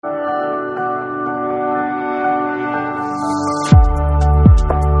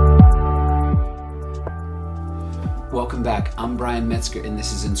Welcome back. I'm Brian Metzger, and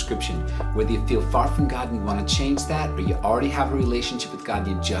this is Inscription. Whether you feel far from God and you want to change that, or you already have a relationship with God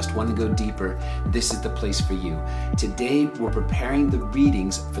and you just want to go deeper, this is the place for you. Today, we're preparing the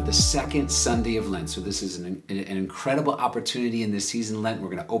readings for the second Sunday of Lent. So this is an incredible opportunity in this season of Lent. We're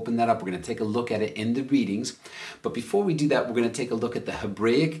going to open that up. We're going to take a look at it in the readings. But before we do that, we're going to take a look at the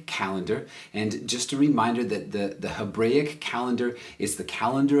Hebraic calendar. And just a reminder that the Hebraic calendar is the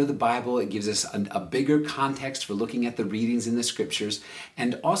calendar of the Bible. It gives us a bigger context for looking at the readings in the scriptures.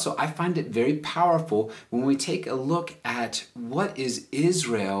 And also, I find it very powerful when we take a look at what is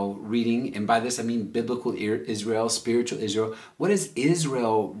Israel reading, and by this I mean biblical Israel, spiritual Israel. What is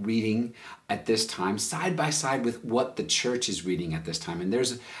Israel reading at this time, side by side with what the church is reading at this time? And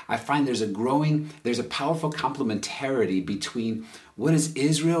I find there's a powerful complementarity between what is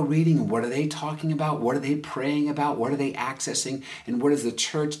Israel reading and what are they talking about? What are they praying about? What are they accessing? And what is the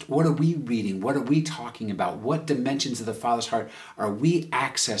church? What are we reading? What are we talking about? What dimensions of the Father's heart are we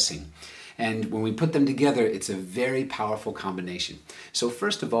accessing? And when we put them together, it's a very powerful combination. So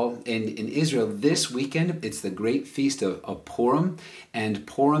first of all, in Israel, this weekend, it's the great feast of Purim. And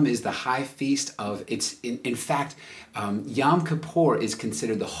Purim is the high feast of, in fact, Yom Kippur is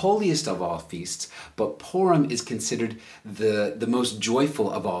considered the holiest of all feasts, but Purim is considered the most joyful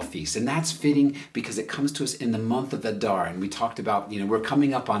of all feasts. And that's fitting because it comes to us in the month of Adar. And we talked about, we're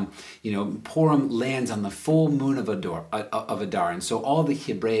coming up on, Purim lands on the full moon of Adar. And so all the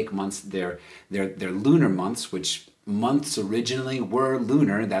Hebraic months, they're lunar months, which months originally were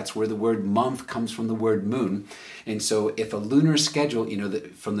lunar. That's where the word month comes from, the word moon. And so if a lunar schedule,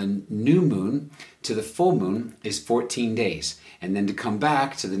 from the new moon to the full moon is 14 days. And then to come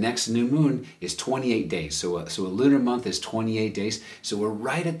back to the next new moon is 28 days. So a lunar month is 28 days. So we're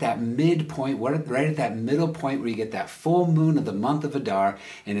right at that midpoint, right at that middle point where you get that full moon of the month of Adar,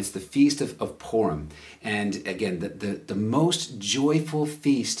 and it's the feast of Purim. And again, the most joyful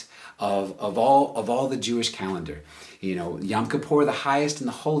feast of all the Jewish calendar. Yom Kippur the highest and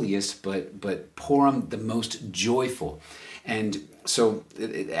the holiest, but Purim the most joyful. And so,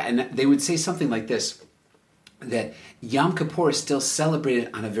 and they would say something like this, that Yom Kippur is still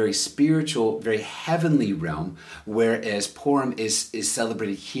celebrated on a very spiritual, very heavenly realm, whereas Purim is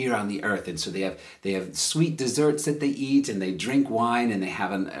celebrated here on the earth. And so they have sweet desserts that they eat, and they drink wine, and they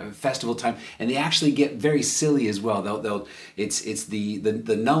have a festival time, and they actually get very silly as well. It's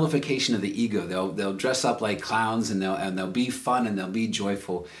the nullification of the ego. They'll dress up like clowns, and they'll be fun, and they'll be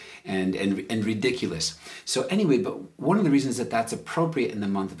joyful and ridiculous. So anyway, but one of the reasons that that's appropriate in the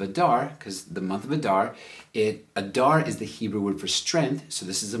month of Adar, because the month of Adar, Adar is the Hebrew word for strength. So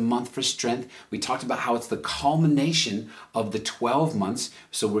this is a month for strength. We talked about how it's the culmination of the 12 months.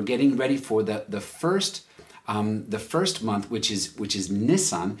 So we're getting ready for the first month, which is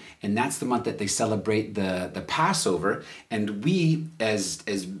Nisan, and that's the month that they celebrate the Passover. And we, as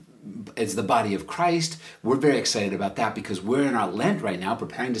the body of Christ, we're very excited about that because we're in our Lent right now,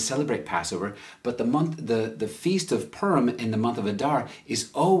 preparing to celebrate Passover. But the feast of Purim in the month of Adar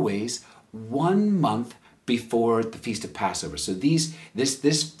is always 1 month before the feast of Passover. So this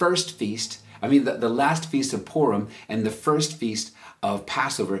first feast, the last feast of Purim and the first feast of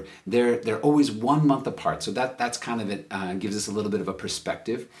Passover, they're always 1 month apart. So that's kind of it, gives us a little bit of a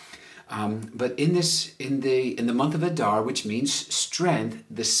perspective. But in the month of Adar, which means strength,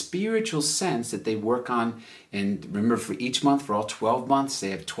 the spiritual sense that they work on, and remember for each month, for all 12 months, they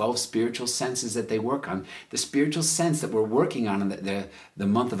have 12 spiritual senses that they work on. The spiritual sense that we're working on in the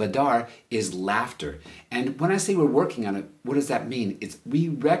month of Adar is laughter. And when I say we're working on it, what does that mean? We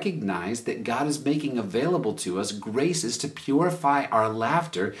recognize that God is making available to us graces to purify our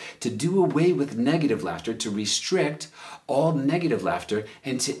laughter, to do away with negative laughter, to restrict all negative laughter,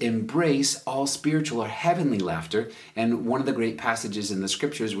 and to embrace all spiritual or heavenly laughter. And one of the great passages in the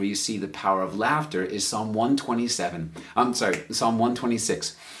scriptures where you see the power of laughter is Psalm 126.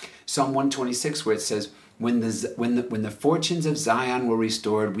 Psalm 126, where it says, When the fortunes of Zion were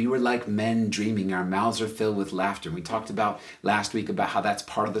restored, we were like men dreaming. Our mouths are filled with laughter. We talked about last week about how that's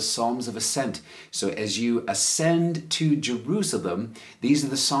part of the Psalms of Ascent. So as you ascend to Jerusalem, these are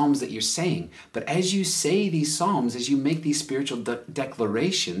the Psalms that you're saying. But as you say these Psalms, as you make these spiritual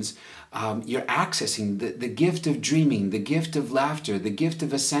declarations, you're accessing the gift of dreaming, the gift of laughter, the gift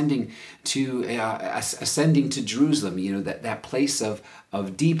of ascending to Jerusalem, that place of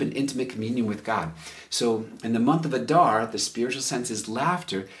deep and intimate communion with God. So in the month of Adar, the spiritual sense is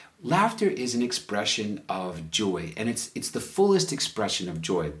laughter. Laughter is an expression of joy, and it's the fullest expression of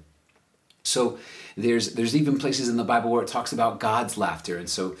joy. So there's even places in the Bible where it talks about God's laughter. And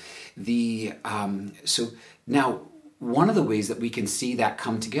so now one of the ways that we can see that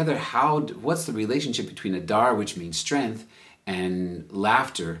come together, what's the relationship between Adar, which means strength, and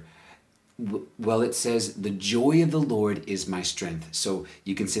laughter? Well, it says, the joy of the Lord is my strength. So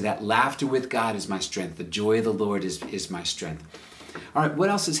you can say that laughter with God is my strength. The joy of the Lord is my strength. All right, what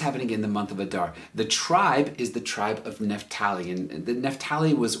else is happening in the month of Adar? The tribe is the tribe of Naphtali. And the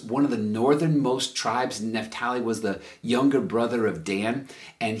Naphtali was one of the northernmost tribes. Naphtali was the younger brother of Dan.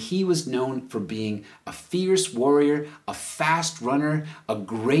 And he was known for being a fierce warrior, a fast runner, a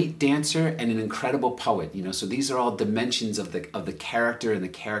great dancer, and an incredible poet. So these are all dimensions of the character and the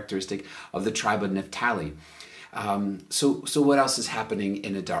characteristic of the tribe of Naphtali. So what else is happening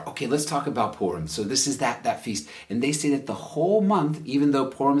in Adar? Okay, let's talk about Purim. So this is that feast. And they say that the whole month, even though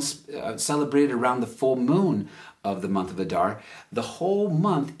Purim is celebrated around the full moon of the month of Adar, the whole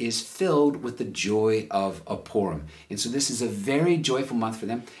month is filled with the joy of Purim. And so this is a very joyful month for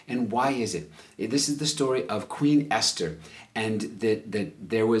them. And why is it? This is the story of Queen Esther. And that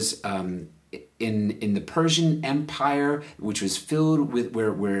there was... In the Persian Empire, which was filled with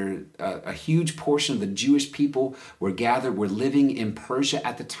where a huge portion of the Jewish people were living in Persia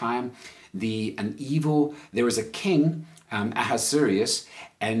at the time. There was a king, Ahasuerus,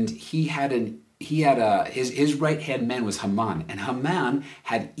 and his right hand man was Haman, and Haman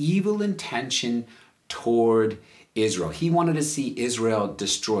had evil intention toward Israel. He wanted to see Israel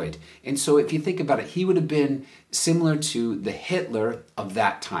destroyed. And so if you think about it, he would have been similar to the Hitler of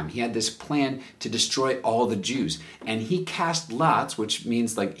that time. He had this plan to destroy all the Jews. And he cast lots, which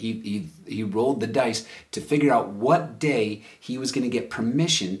means like he rolled the dice to figure out what day he was going to get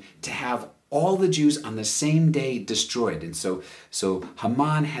permission to have all the Jews on the same day destroyed. And so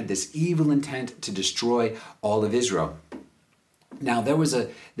Haman had this evil intent to destroy all of Israel. Now, there was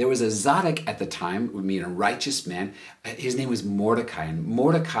a Zadok at the time, would mean a righteous man. His name was Mordecai. And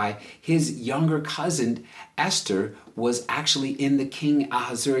Mordecai, his younger cousin, Esther, was actually in the king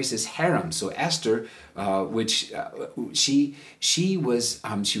Ahasuerus' harem. So Esther, she was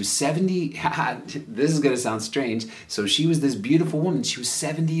 70. This is going to sound strange. So she was this beautiful woman. She was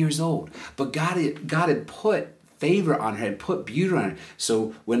 70 years old. But God had put favor on her, had put beauty on her.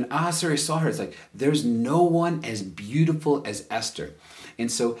 So when Ahasuerus saw her, it's like, there's no one as beautiful as Esther.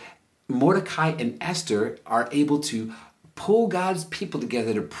 And so Mordecai and Esther are able to pull God's people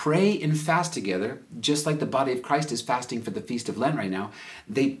together to pray and fast together, just like the body of Christ is fasting for the Feast of Lent right now.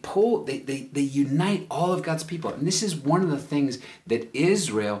 They unite all of God's people. And this is one of the things that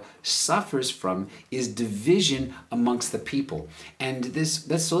Israel suffers from, is division amongst the people. And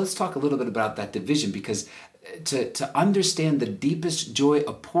so let's talk a little bit about that division, because to understand the deepest joy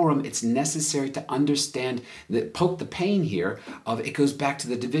of Purim, it's necessary to understand poke the pain here of it goes back to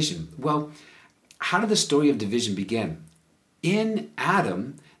the division. Well, how did the story of division begin? In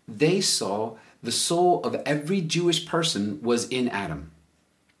Adam, they saw the soul of every Jewish person was in Adam.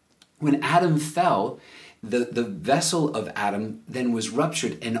 When Adam fell, the vessel of Adam then was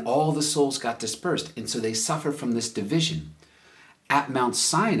ruptured and all the souls got dispersed. And so they suffer from this division. At Mount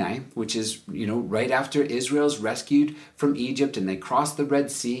Sinai, which is, right after Israel's rescued from Egypt and they cross the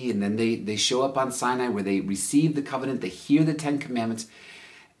Red Sea, and then they show up on Sinai where they receive the covenant, they hear the 10 Commandments.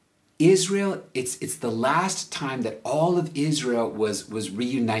 Israel, it's the last time that all of Israel was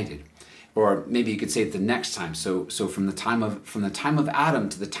reunited. Or maybe you could say it the next time. So from the time of Adam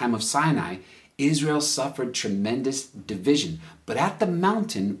to the time of Sinai, Israel suffered tremendous division. But at the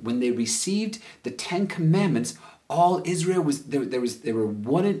mountain, when they received the 10 Commandments, all Israel was they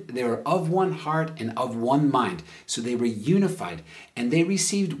were of one heart and of one mind. So they were unified. And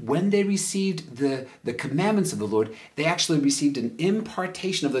when they received the commandments of the Lord, they actually received an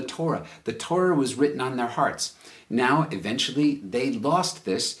impartation of the Torah. The Torah was written on their hearts. Now, eventually, they lost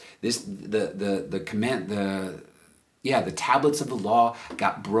the tablets of the law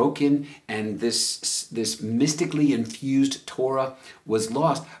got broken, and this mystically infused Torah was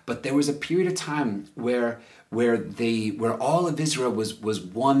lost. But there was a period of time where all of Israel was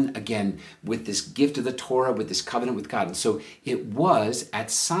one again with this gift of the Torah, with this covenant with God. And so it was at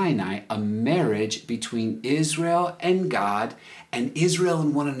Sinai a marriage between Israel and God, and Israel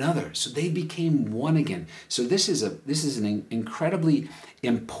and one another. So they became one again. So this is an incredibly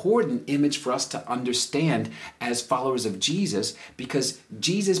important image for us to understand as followers of Jesus, because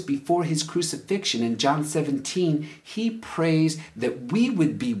Jesus, before his crucifixion in John 17, he prays that we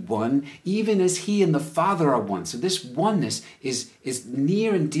would be one, even as he and the Father are one. So this oneness is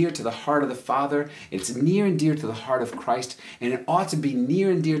near and dear to the heart of the Father. It's near and dear to the heart of Christ, and it ought to be near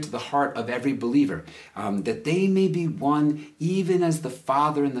and dear to the heart of every believer, that they may be one, even as the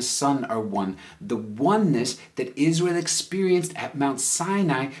Father and the Son are one. The oneness that Israel experienced at Mount Sinai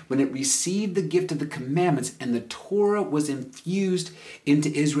Sinai when it received the gift of the commandments and the Torah was infused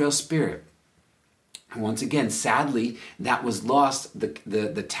into Israel's spirit. And once again, sadly, that was lost.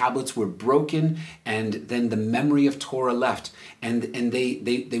 The tablets were broken, and then the memory of Torah left. And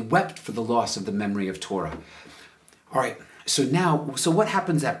they wept for the loss of the memory of Torah. All right, so what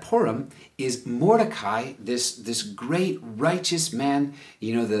happens at Purim is Mordecai, this great righteous man,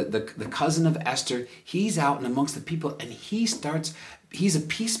 the cousin of Esther, he's out and amongst the people, and he's a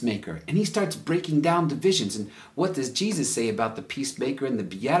peacemaker, and he starts breaking down divisions. And what does Jesus say about the peacemaker in the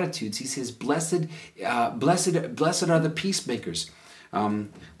Beatitudes? He says, blessed are the peacemakers.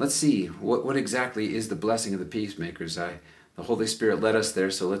 Let's see, what exactly is the blessing of the peacemakers? The Holy Spirit led us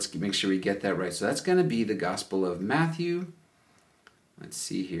there, so let's make sure we get that right. So that's going to be the Gospel of Matthew. Let's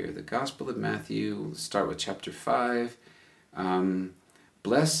see here, the Gospel of Matthew. We'll start with chapter 5.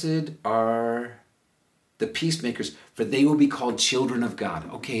 Blessed are the peacemakers, for they will be called children of God.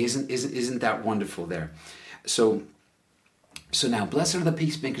 Okay, isn't that wonderful there? So now, blessed are the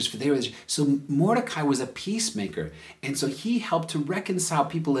peacemakers, for they are. So Mordecai was a peacemaker, and so he helped to reconcile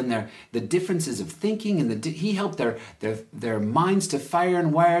people in the differences of thinking, and he helped their minds to fire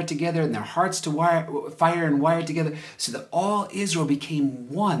and wire together, and their hearts to fire and wire together, so that all Israel became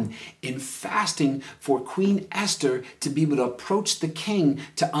one in fasting for Queen Esther to be able to approach the king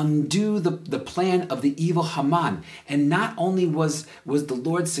to undo the plan of the evil Haman. And not only was the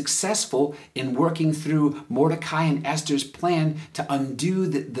Lord successful in working through Mordecai and Esther's plan to undo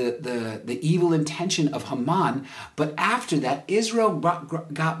the evil intention of Haman, but after that, Israel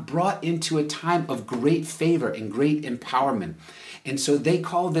got brought into a time of great favor and great empowerment. And so they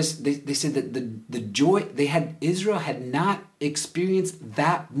call this, they said that the joy Israel had not experienced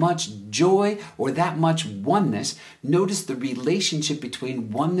that much joy or that much oneness. Notice the relationship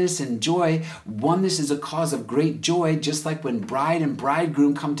between oneness and joy. Oneness is a cause of great joy, just like when bride and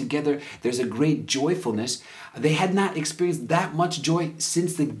bridegroom come together, there's a great joyfulness. They had not experienced that much joy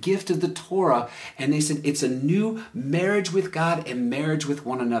since the gift of the Torah, and they said it's a new marriage with God and marriage with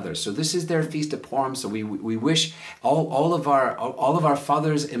one another. So this is their Feast of Purim. So we wish all of our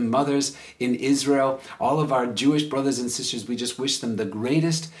fathers and mothers in Israel, all of our Jewish brothers and sisters, we just wish them the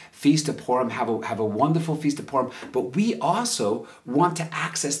greatest Feast of Purim. Have a wonderful Feast of Purim. But we also want to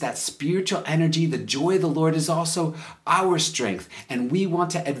access that spiritual energy. The joy of the Lord is also our strength, and we want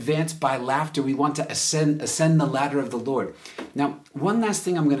to advance by laughter. We want to ascend the ladder of the Lord. Now, one last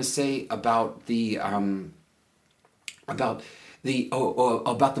thing I'm going to say about the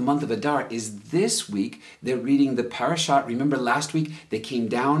month of Adar is this week they're reading the parashat. Remember last week they came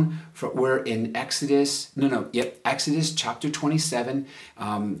down we're in Exodus chapter 27,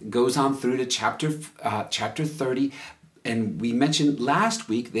 goes on through to chapter 30. And we mentioned last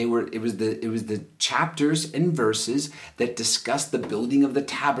week it was the chapters and verses that discussed the building of the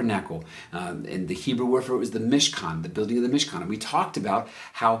tabernacle. And the Hebrew word for it was the Mishkan, the building of the Mishkan. And we talked about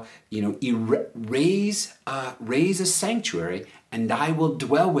how raise a sanctuary, and I will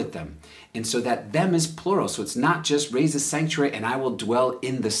dwell with them. And so that them is plural. So it's not just raise a sanctuary and I will dwell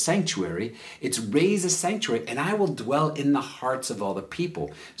in the sanctuary. It's raise a sanctuary and I will dwell in the hearts of all the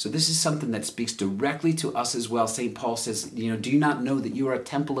people. So this is something that speaks directly to us as well. St. Paul says, do you not know that you are a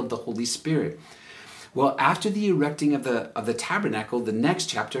temple of the Holy Spirit? Well, after the erecting of the tabernacle, the next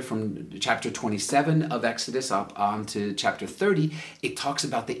chapter, from chapter 27 of Exodus up on to chapter 30, it talks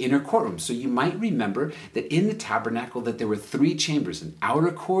about the inner courtroom. So you might remember that in the tabernacle that there were three chambers: an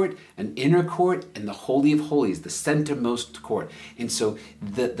outer court, an inner court, and the Holy of Holies, the centermost court. And so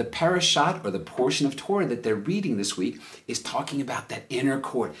the parashat, or the portion of Torah that they're reading this week, is talking about that inner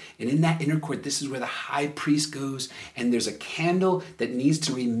court. And in that inner court, this is where the high priest goes, and there's a candle that needs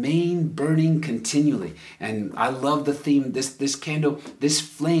to remain burning continually. And I love the theme. This candle, this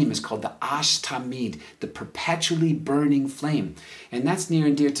flame is called the Ash Tamid, the perpetually burning flame. And that's near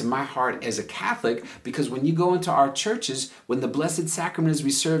and dear to my heart as a Catholic, because when you go into our churches, when the Blessed Sacrament is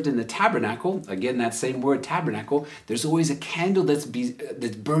reserved in the tabernacle, again, that same word tabernacle, there's always a candle that's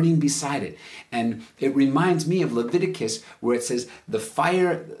burning beside it. And it reminds me of Leviticus, where it says the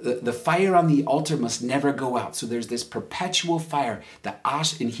fire on the altar must never go out. So there's this perpetual fire, the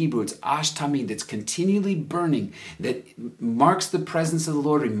Ash, in Hebrew, it's Ash Tamid, that's continually burning, that marks the presence of the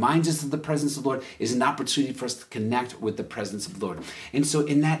Lord, reminds us of the presence of the Lord, is an opportunity for us to connect with the presence of the Lord. And so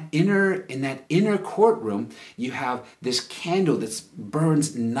in that inner courtroom, you have this candle that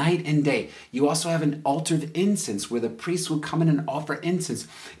burns night and day. You also have an altar of incense where the priests will come in and offer incense.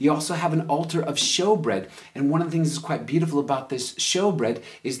 You also have an altar of showbread. And one of the things that's quite beautiful about this showbread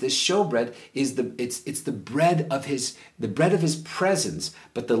is it's the bread of his presence.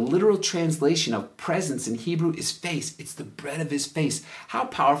 But the literal translation of presence in Hebrew is face. It's the bread of his face. How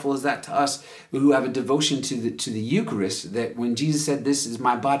powerful is that to us who have a devotion to the Eucharist, that when Jesus said, this is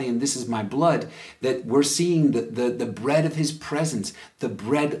my body and this is my blood, that we're seeing the bread of his presence, the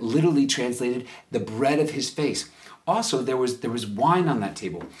bread literally translated, the bread of his face. Also, there was wine on that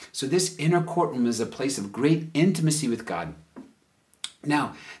table. So this inner courtroom is a place of great intimacy with God.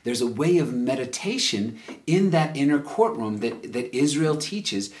 Now, there's a way of meditation in that inner courtroom that Israel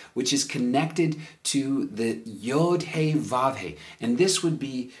teaches, which is connected to the Yod He Vav He. And this would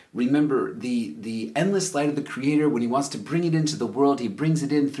be, remember, the endless light of the Creator. When he wants to bring it into the world, he brings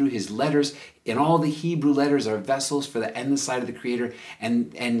it in through his letters. And all the Hebrew letters are vessels for the endless light of the Creator.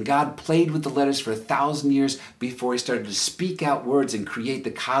 And God played with the letters for 1,000 years before he started to speak out words and create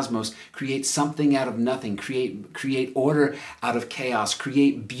the cosmos, create something out of nothing, create order out of chaos,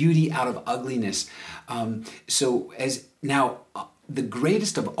 create beauty out of ugliness. The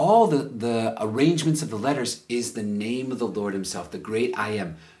greatest of all the arrangements of the letters is the name of the Lord himself, the great I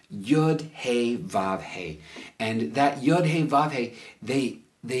Am, Yod He Vav He. And that Yod He Vav He,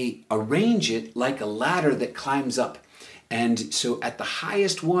 they arrange it like a ladder that climbs up. And so at the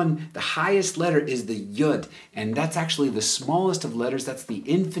highest one, the highest letter is the Yud, and that's actually the smallest of letters. That's the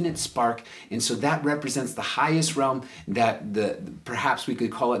infinite spark, and so that represents the highest realm. That perhaps we could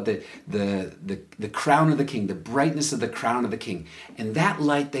call it the crown of the king, the brightness of the crown of the king. And that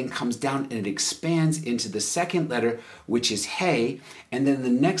light then comes down and it expands into the second letter, which is He, and then the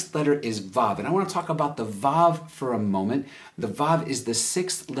next letter is Vav. And I want to talk about the Vav for a moment. The Vav is the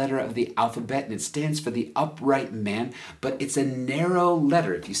sixth letter of the alphabet, and it stands for the upright man. But it's a narrow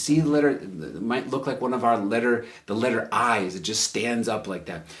letter. If you see the letter, it might look like one of our the letter I's. It just stands up like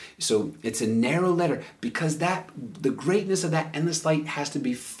that. So it's a narrow letter because the greatness of that endless light has to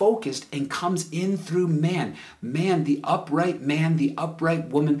be focused and comes in through man. Man, the upright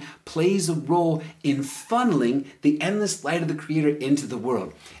woman plays a role in funneling the endless light of the Creator into the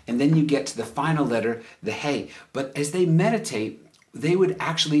world. And then you get to the final letter, the He. But as they meditate, they would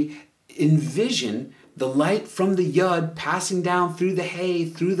actually envision the light from the Yud passing down through the He,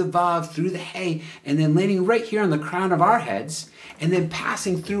 through the Vav, through the He, and then landing right here on the crown of our heads, and then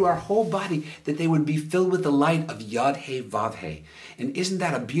passing through our whole body, that they would be filled with the light of Yod He Vav He. And isn't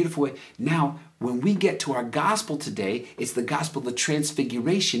that a beautiful way? Now, when we get to our gospel today, it's the gospel of the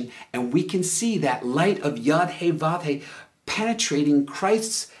transfiguration, and we can see that light of Yod He Vav He penetrating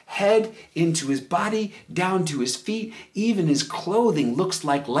Christ's head into his body, down to his feet. Even his clothing looks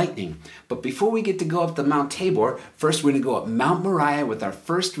like lightning. But before we get to go up the Mount Tabor, first we're going to go up Mount Moriah with our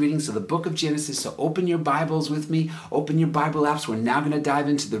first readings of the book of Genesis. So open your Bibles with me. Open your Bible apps. We're now going to dive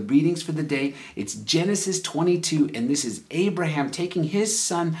into the readings for the day. It's Genesis 22, and this is Abraham taking his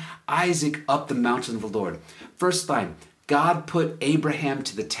son Isaac up the mountain of the Lord. First line, God put Abraham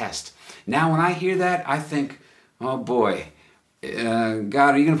to the test. Now when I hear that, I think, oh boy,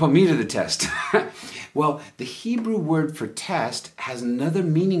 God, are you going to put me to the test? Well, the Hebrew word for test has another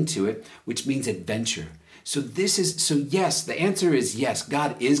meaning to it, which means adventure. So yes, the answer is yes,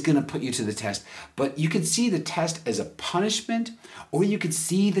 God is going to put you to the test, but you could see the test as a punishment, or you could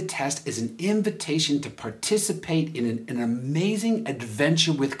see the test as an invitation to participate in an amazing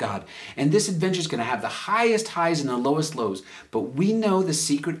adventure with God. And this adventure is going to have the highest highs and the lowest lows, but we know the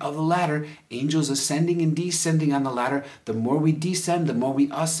secret of the ladder, angels ascending and descending on the ladder. The more we descend, the more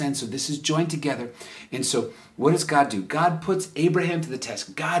we ascend, so this is joined together. And so what does God do? God puts Abraham to the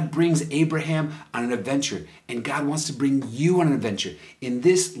test. God brings Abraham on an adventure, and God wants to bring you on an adventure. In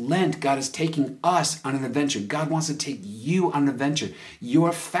this Lent, God is taking us on an adventure. God wants to take you on an adventure.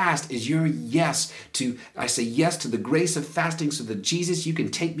 Your fast is your yes to, I say yes to the grace of fasting so that Jesus, you can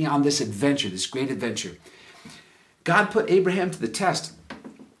take me on this adventure, this great adventure. God put Abraham to the test.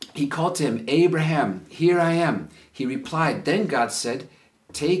 He called to him, Abraham, here I am. He replied, then God said,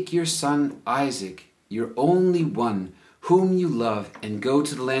 take your son Isaac, your only one, whom you love, and go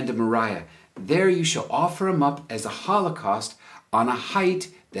to the land of Moriah. There you shall offer him up as a holocaust on a height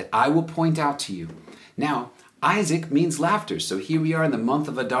that I will point out to you. Now, Isaac means laughter. So here we are in the month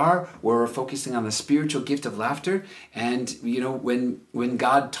of Adar, where we're focusing on the spiritual gift of laughter. And, when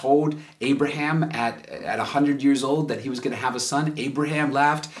God told Abraham at 100 years old that he was going to have a son, Abraham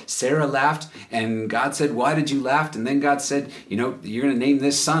laughed, Sarah laughed, and God said, why did you laugh? And then God said, you're going to name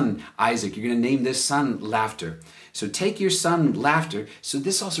this son Isaac. You're going to name this son Laughter. So take your son Laughter. So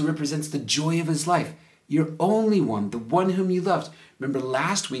this also represents the joy of his life. Your only one, the one whom you loved. Remember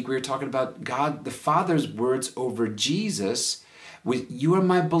last week we were talking about God the Father's words over Jesus with, you are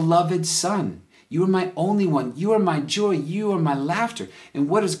my beloved son. You are my only one. You are my joy. You are my laughter. And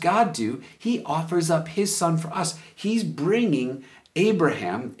what does God do? He offers up his son for us. He's bringing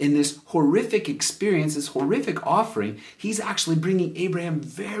Abraham, in this horrific experience, this horrific offering, he's actually bringing Abraham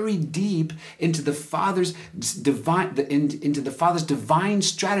very deep into the Father's divine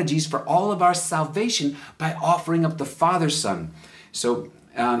strategies for all of our salvation by offering up the Father's Son. So,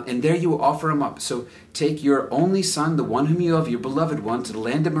 and there you will offer him up. So take your only son, the one whom you love, your beloved one, to the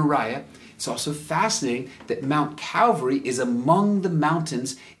land of Moriah. It's also fascinating that Mount Calvary is among the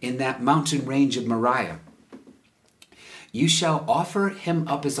mountains in that mountain range of Moriah. You shall offer him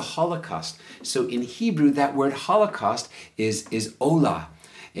up as a holocaust. So in Hebrew, that word holocaust is olah,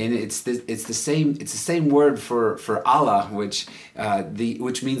 and it's the same word for Allah, which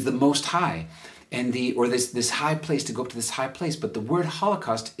means the Most High, and this high place, to go up to this high place. But the word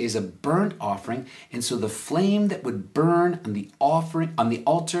holocaust is a burnt offering, and so the flame that would burn on the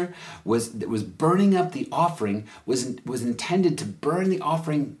altar was burning up the offering was intended to burn the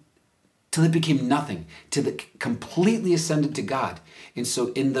offering till it became nothing, till it completely ascended to God. And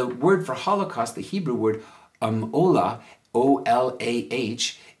so in the word for holocaust, the Hebrew word olah,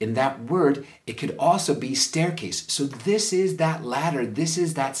 O-L-A-H, in that word, it could also be staircase. So this is that ladder, this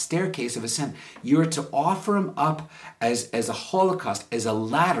is that staircase of ascent. You're to offer him up as a holocaust, as a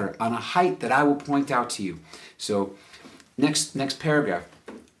ladder on a height that I will point out to you. So next paragraph.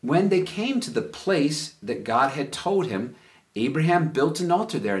 When they came to the place that God had told him, Abraham built an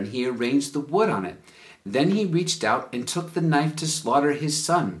altar there, and he arranged the wood on it. Then he reached out and took the knife to slaughter his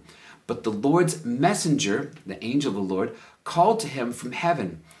son. But the Lord's messenger, the angel of the Lord, called to him from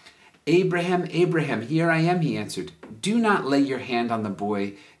heaven. Abraham, Abraham, here I am, he answered. Do not lay your hand on the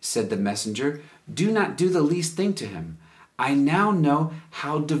boy, said the messenger. Do not do the least thing to him. I now know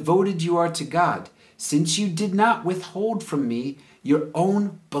how devoted you are to God, since you did not withhold from me your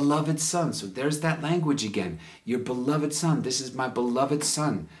own beloved son. So there's that language again. Your beloved son. This is my beloved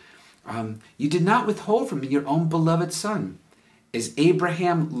son. You did not withhold from me your own beloved son. As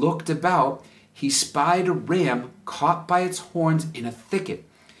Abraham looked about, he spied a ram caught by its horns in a thicket.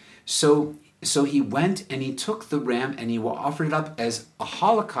 So he went and he took the ram and he offered it up as a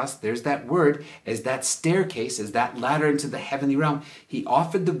holocaust. There's that word, as that staircase, as that ladder into the heavenly realm. He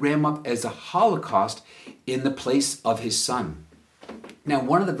offered the ram up as a holocaust in the place of his son. Now,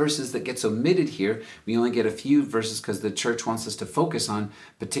 one of the verses that gets omitted here, we only get a few verses because the church wants us to focus on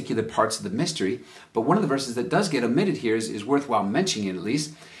particular parts of the mystery, but one of the verses that does get omitted here is worthwhile mentioning at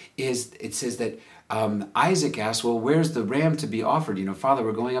least, is it says that Isaac asked, well, where's the ram to be offered? Father,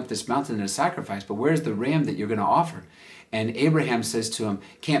 we're going up this mountain in a sacrifice, but where's the ram that you're going to offer? And Abraham says to him,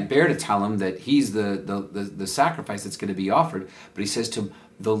 can't bear to tell him that he's the sacrifice that's going to be offered, but he says to him,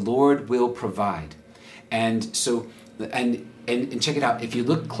 the Lord will provide. And so, and check it out. If you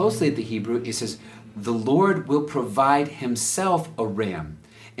look closely at the Hebrew, it says, the Lord will provide himself a ram.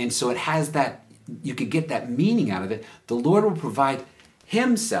 And so it has that, you could get that meaning out of it. The Lord will provide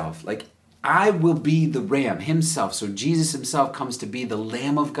himself, like I will be the ram himself. So Jesus himself comes to be the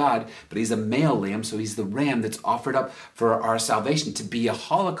Lamb of God, but he's a male lamb, so he's the ram that's offered up for our salvation, to be a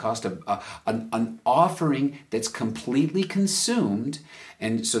holocaust, an offering that's completely consumed.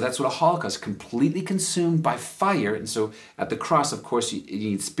 And so that's what a holocaust, completely consumed by fire. And so at the cross, of course, you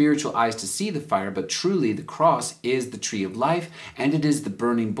need spiritual eyes to see the fire, but truly the cross is the tree of life, and it is the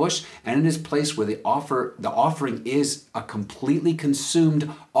burning bush, and it is a place where the offering is a completely consumed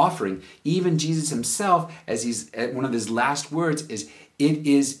offering. Even Jesus himself, as he's at one of his last words, it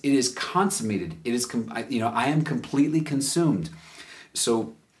is consummated. It is, I am completely consumed.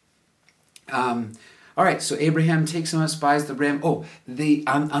 So, all right, so Abraham takes him and spies the ram.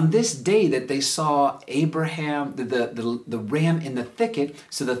 On this day that they saw Abraham, the ram in the thicket,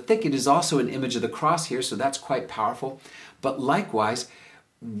 so the thicket is also an image of the cross here, so that's quite powerful. But likewise,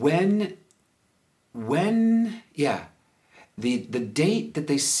 the date that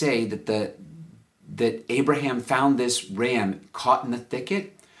they say that Abraham found this ram caught in the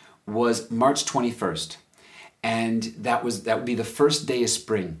thicket was March 21st. And that would be the first day of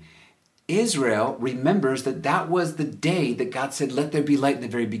spring. Israel remembers that was the day that God said, let there be light in the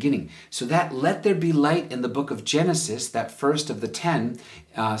very beginning. So that let there be light in the book of Genesis, that first of the 10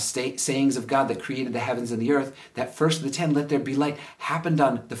 sayings of God that created the heavens and the earth, that first of the 10, let there be light, happened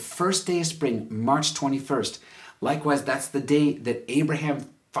on the first day of spring, March 21st. Likewise, that's the day that Abraham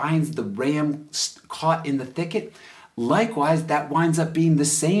finds the ram caught in the thicket. Likewise, that winds up being the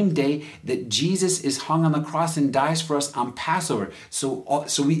same day that Jesus is hung on the cross and dies for us on Passover. So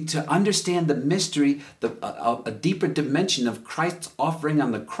to understand the mystery, a deeper dimension of Christ's offering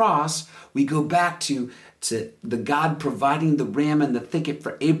on the cross, we go back to the God providing the ram and the thicket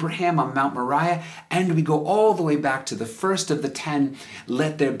for Abraham on Mount Moriah, and we go all the way back to the first of the 10,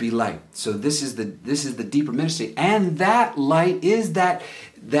 let there be light. So this is the deeper ministry, and that light is that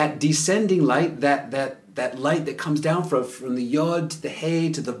descending light, that light that comes down from the Yod to the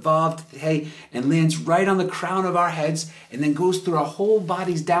Hey to the Vav to the Hey and lands right on the crown of our heads and then goes through our whole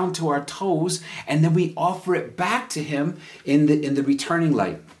bodies down to our toes, and then we offer it back to him in the returning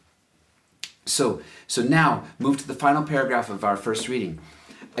light. So now move to the final paragraph of our first reading.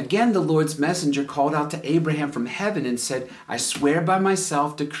 Again, the Lord's messenger called out to Abraham from heaven and said, I swear by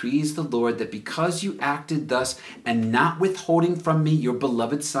myself, decrees the Lord, that because you acted thus and not withholding from me your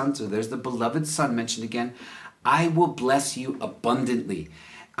beloved son, so there's the beloved son mentioned again, I will bless you abundantly.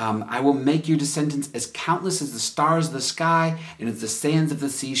 I will make your descendants as countless as the stars of the sky and as the sands of the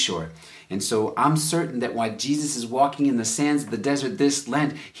seashore. And so I'm certain that while Jesus is walking in the sands of the desert this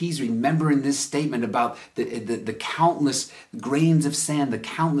Lent, he's remembering this statement about the countless grains of sand, the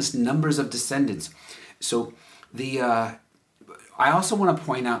countless numbers of descendants. So I also want to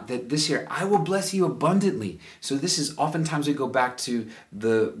point out that this year, I will bless you abundantly. So this is oftentimes we go back to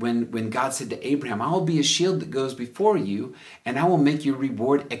when God said to Abraham, I will be a shield that goes before you, and I will make your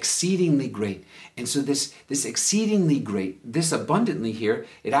reward exceedingly great. And so this exceedingly great, this abundantly here,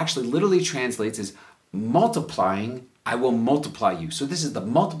 it actually literally translates as multiplying, I will multiply you. So this is the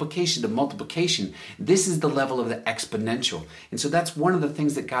multiplication to multiplication. This is the level of the exponential. And so that's one of the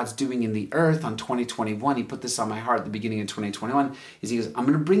things that God's doing in the earth on 2021. He put this on my heart at the beginning of 2021, is he goes, I'm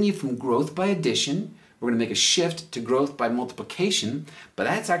going to bring you from growth by addition. We're going to make a shift to growth by multiplication, but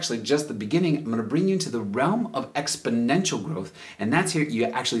that's actually just the beginning. I'm going to bring you into the realm of exponential growth, and that's here. You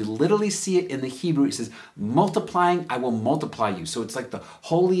actually literally see it in the Hebrew. It says, multiplying, I will multiply you. So it's like the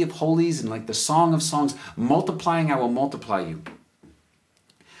Holy of Holies and like the Song of Songs, multiplying, I will multiply you.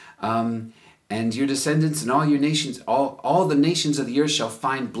 And your descendants and all your nations, all the nations of the earth shall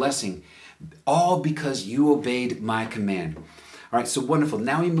find blessing, all because you obeyed my command. All right, so wonderful.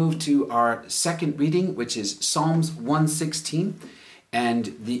 Now we move to our second reading, which is Psalms 116.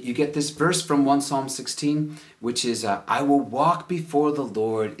 And you get this verse from 1 Psalm 16, which is, I will walk before the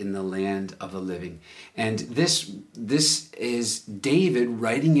Lord in the land of the living. And this is David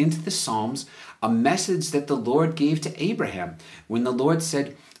writing into the Psalms a message that the Lord gave to Abraham when the Lord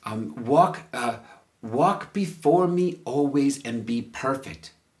said, walk before me always and be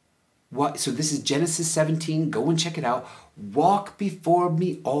perfect. So this is Genesis 17. Go and check it out. Walk before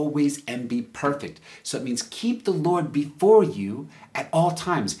me always and be perfect. So it means keep the Lord before you at all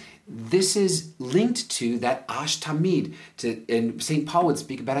times. This is linked to that Ash Tamid, and St. Paul would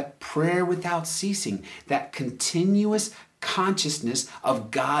speak about it, prayer without ceasing, that continuous consciousness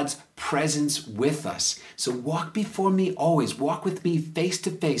of God's presence with us. So walk before me always. Walk with me face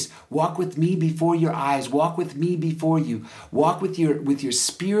to face. Walk with me before your eyes. Walk with me before you. Walk with your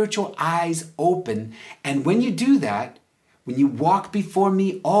spiritual eyes open. And when you do that, when you walk before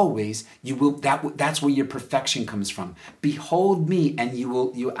me always, you will. That's where your perfection comes from. Behold me, and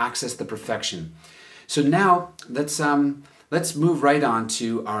you access the perfection. So now let's move right on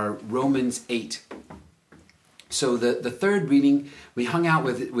to our Romans 8. So the third reading, we hung out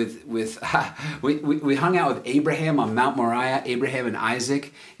with we hung out with Abraham on Mount Moriah, Abraham and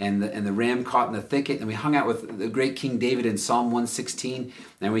Isaac, and the ram caught in the thicket, and we hung out with the great King David in Psalm 116,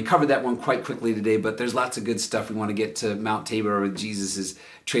 and we covered that one quite quickly today. But there's lots of good stuff. We want to get to Mount Tabor with Jesus's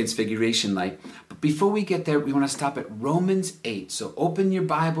transfiguration light. But before we get there, we want to stop at Romans 8. So open your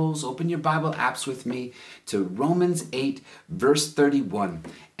Bibles, open your Bible apps with me to Romans 8, verse 31.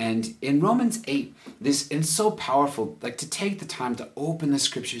 And in Romans 8, it's so powerful, like to take the time to open the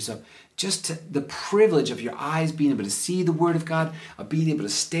scriptures up, just to the privilege of your eyes being able to see the Word of God, of being able to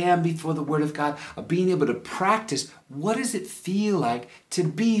stand before the Word of God, of being able to practice. What does it feel like to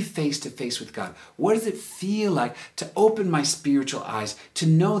be face to face with God? What does it feel like to open my spiritual eyes, to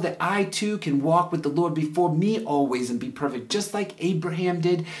know that I too can walk with the Lord before me always and be perfect, just like Abraham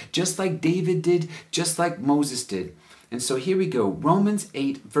did, just like David did, just like Moses did. And so here we go, Romans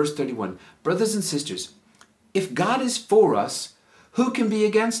 8, verse 31. Brothers and sisters, if God is for us, who can be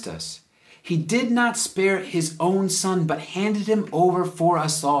against us? He did not spare his own son, but handed him over for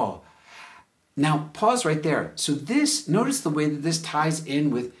us all. Now, pause right there. So notice the way that this ties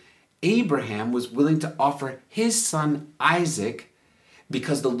in with Abraham was willing to offer his son Isaac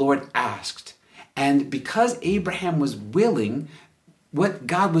because the Lord asked. And because Abraham was willing, what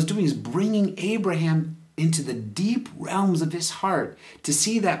God was doing is bringing Abraham into the deep realms of his heart to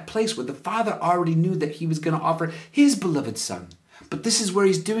see that place where the Father already knew that he was going to offer his beloved Son. But this is where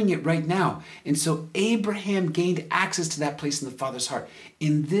he's doing it right now. And so Abraham gained access to that place in the Father's heart.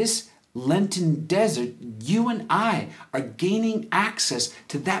 In this Lenten desert, you and I are gaining access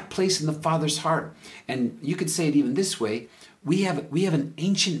to that place in the Father's heart. And you could say it even this way. We have an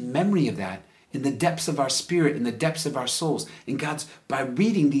ancient memory of that in the depths of our spirit, in the depths of our souls. And God's, by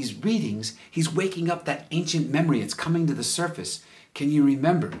reading these readings, he's waking up that ancient memory. It's coming to the surface. Can you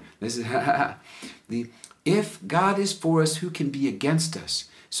remember? This is if God is for us, who can be against us?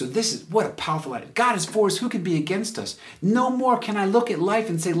 So this is, what a powerful line. God is for us, who can be against us? No more can I look at life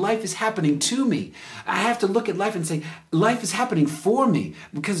and say, life is happening to me. I have to look at life and say, life is happening for me.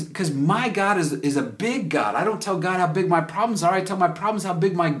 Because my God is a big God. I don't tell God how big my problems are. I tell my problems how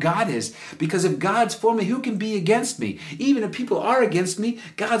big my God is. Because if God's for me, who can be against me? Even if people are against me,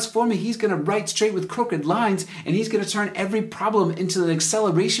 God's for me. He's going to write straight with crooked lines, and he's going to turn every problem into an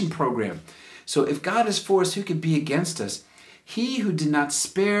acceleration program. So if God is for us, who can be against us? He who did not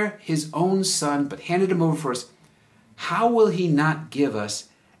spare his own Son, but handed him over for us, how will he not give us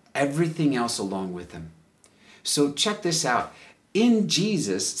everything else along with him? So check this out. In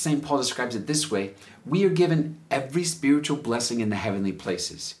Jesus, St. Paul describes it this way: we are given every spiritual blessing in the heavenly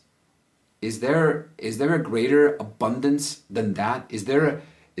places. Is there a greater abundance than that? Is there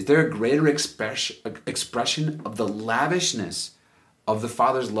a greater expression of the lavishness of the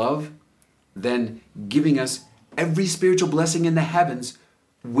Father's love than giving us every spiritual blessing in the heavens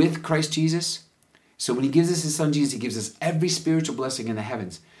with Christ Jesus? So when he gives us his Son Jesus, he gives us every spiritual blessing in the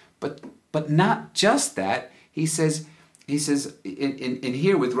heavens. But not just that. He says in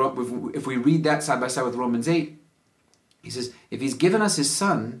here if we read that side by side with Romans 8, he says, if he's given us his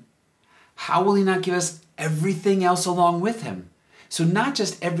Son, how will he not give us everything else along with him? So not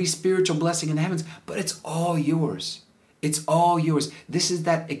just every spiritual blessing in the heavens, but it's all yours. It's all yours. This is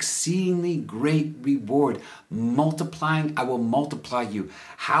that exceedingly great reward. Multiplying, I will multiply you.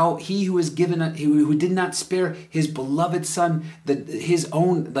 How he who is given, who did not spare his beloved Son, his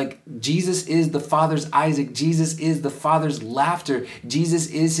own, like Jesus is the Father's Isaac. Jesus is the Father's laughter. Jesus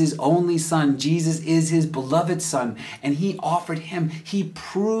is his only Son. Jesus is his beloved Son. And he offered him. He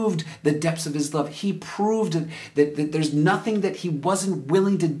proved the depths of his love. He proved that there's nothing that he wasn't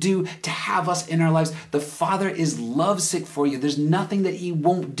willing to do to have us in our lives. The Father is lovesick for you. There's nothing that he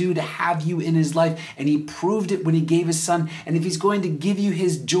won't do to have you in his life. And he proved it when he gave his Son. And if he's going to give you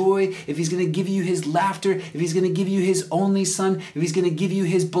his joy, if he's going to give you his laughter, if he's going to give you his only Son, if he's going to give you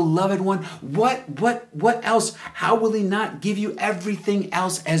his beloved one, what else? How will he not give you everything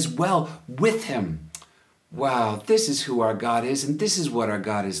else as well with him? Wow, this is who our God is, and this is what our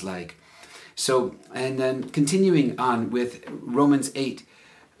God is like. So, and then continuing on with Romans 8,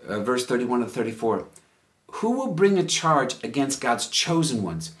 verse 31 to 34. Who will bring a charge against God's chosen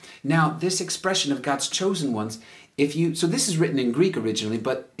ones? Now, this expression of God's chosen ones, so this is written in Greek originally,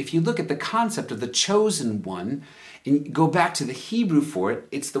 but if you look at the concept of the chosen one, and go back to the Hebrew for it,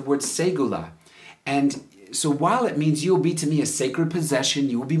 it's the word segula. And so while it means you will be to me a sacred possession,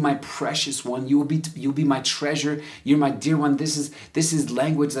 you will be my precious one, you'll be my treasure, you're my dear one. This is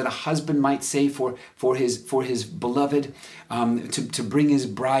language that a husband might say for his beloved, to bring his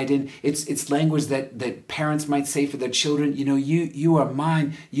bride in. It's language that parents might say for their children. You know, you are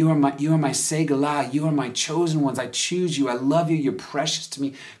mine, you are my segula, you are my chosen ones. I choose you, I love you, you're precious to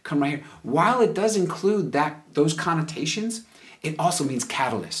me. Come right here. While it does include those connotations, it also means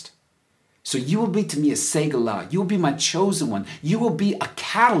catalyst. So you will be to me a segula. You will be my chosen one. You will be a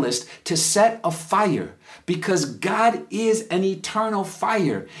catalyst to set a fire, because God is an eternal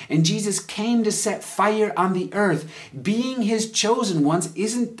fire. And Jesus came to set fire on the earth. Being his chosen ones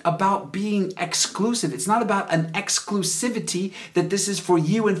isn't about being exclusive. It's not about an exclusivity that this is for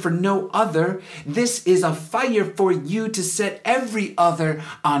you and for no other. This is a fire for you to set every other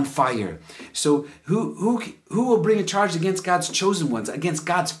on fire. So who will bring a charge against God's chosen ones, against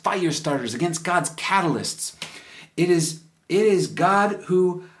God's fire starters, against God's catalysts? It is God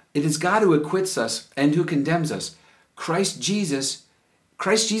who acquits us and who condemns us. Christ Jesus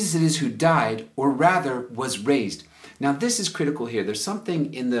it is who died, or rather was raised. Now this is critical here. There's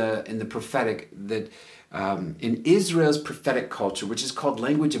something in the prophetic that in Israel's prophetic culture, which is called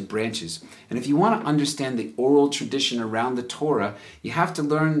language of branches. And if you want to understand the oral tradition around the Torah, you have to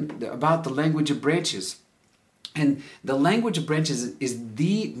learn about the language of branches. And the language of branches is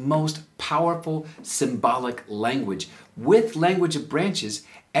the most powerful symbolic language. With language of branches,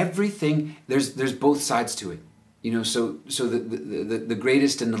 everything, there's both sides to it. You know, so the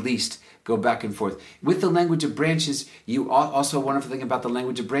greatest and the least go back and forth. With the language of branches, you also, a wonderful thing about the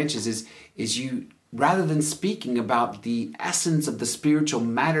language of branches is rather than speaking about the essence of the spiritual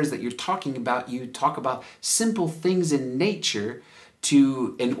matters that you're talking about, you talk about simple things in nature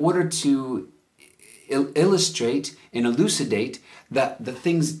in order to illustrate and elucidate the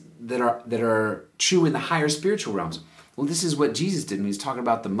things that are true in the higher spiritual realms. Well, this is what Jesus did when he's talking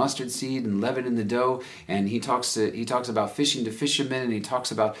about the mustard seed and leaven in the dough, and he talks about fishing to fishermen, and he talks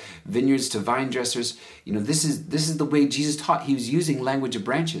about vineyards to vine dressers. This is the way Jesus taught. He was using language of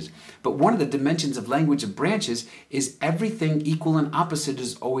branches. But one of the dimensions of language of branches is everything equal and opposite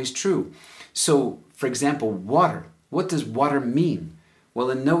is always true. So, for example, water. What does water mean? Well,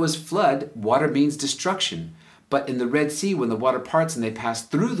 in Noah's flood, water means destruction. But in the Red Sea, when the water parts and they pass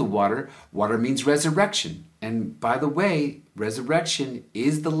through the water, water means resurrection. And by the way, resurrection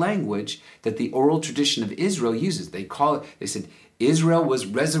is the language that the oral tradition of Israel uses. They said Israel was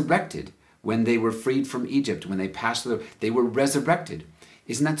resurrected when they were freed from Egypt, when they passed through, they were resurrected.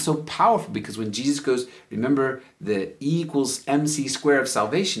 Isn't that so powerful? Because when Jesus goes, remember the E equals MC square of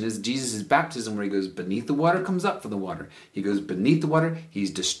salvation is Jesus' baptism, where he goes beneath the water, comes up from the water. He goes beneath the water, he's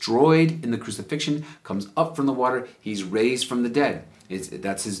destroyed in the crucifixion, comes up from the water, he's raised from the dead.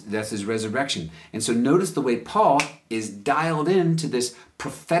 That's his resurrection. And so notice the way Paul is dialed into this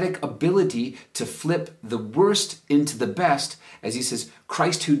prophetic ability to flip the worst into the best, as he says,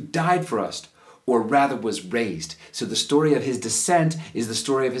 Christ who died for us, or rather was raised. So the story of his descent is the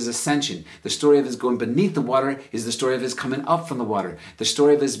story of his ascension. The story of his going beneath the water is the story of his coming up from the water. The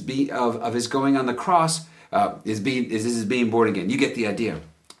story of his going on the cross is being born again. You get the idea.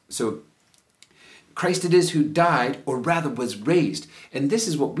 So Christ it is who died, or rather was raised. And this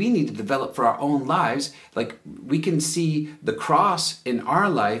is what we need to develop for our own lives. Like, we can see the cross in our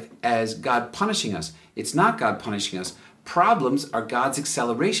life as God punishing us. It's not God punishing us. Problems are God's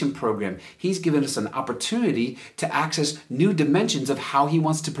acceleration program. He's given us an opportunity to access new dimensions of how he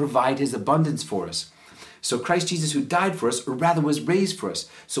wants to provide his abundance for us. So Christ Jesus who died for us, or rather was raised for us.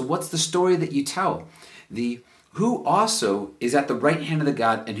 So what's the story that you tell? Who also is at the right hand of the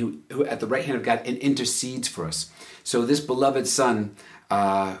God, and who at the right hand of God and intercedes for us. So this beloved Son,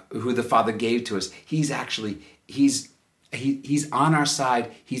 who the Father gave to us, he's on our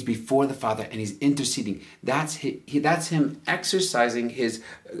side. He's before the Father, and he's interceding. That's him exercising his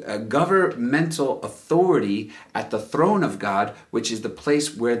governmental authority at the throne of God, which is the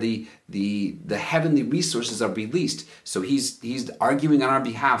place where the heavenly resources are released. So he's arguing on our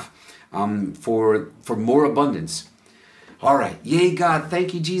behalf for more abundance. All right. Yay, God.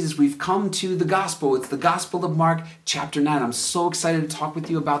 Thank you, Jesus. We've come to the gospel. It's the Gospel of Mark, chapter 9. I'm so excited to talk with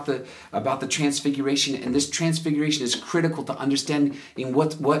you about the transfiguration. And this transfiguration is critical to understanding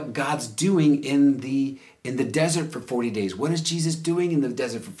what God's doing in the desert for 40 days. What is Jesus doing in the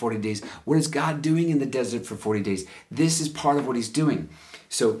desert for 40 days? What is God doing in the desert for 40 days? This is part of what he's doing.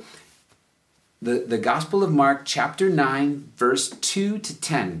 So the Gospel of Mark, chapter 9, verse 2 to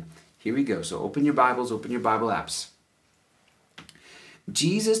 10. Here we go. So open your Bibles, open your Bible apps.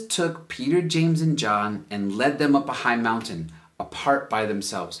 Jesus took Peter, James, and John and led them up a high mountain, apart by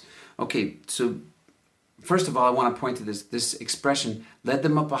themselves. Okay, so first of all, I want to point to this expression, led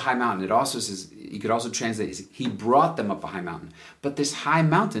them up a high mountain. It also says, you could also translate it, he brought them up a high mountain. But this high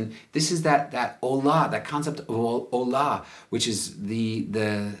mountain, this is that olah, that concept of olah, which is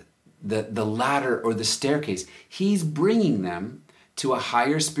the ladder or the staircase. He's bringing them to a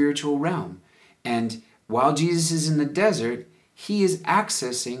higher spiritual realm. And while Jesus is in the desert, he is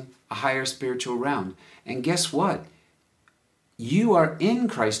accessing a higher spiritual realm. And guess what? You are in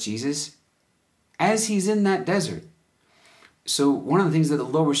Christ Jesus as he's in that desert. So one of the things that the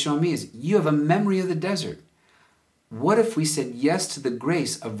Lord was showing me is you have a memory of the desert. What if we said yes to the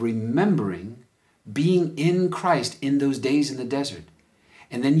grace of remembering being in Christ in those days in the desert?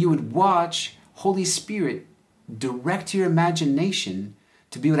 And then you would watch Holy Spirit direct your imagination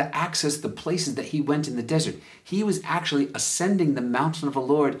to be able to access the places that he went in the desert. He was actually ascending the mountain of the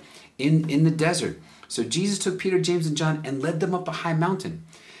Lord in the desert. So Jesus took Peter, James, and John and led them up a high mountain.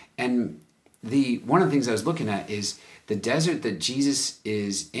 And one of the things I was looking at is the desert that Jesus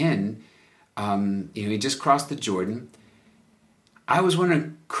is in. He just crossed the Jordan. I was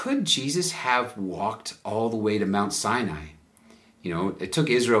wondering, could Jesus have walked all the way to Mount Sinai? It took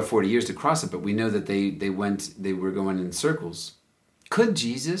Israel 40 years to cross it, but we know that they were going in circles. Could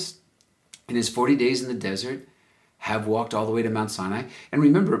Jesus, in his 40 days in the desert, have walked all the way to Mount Sinai? And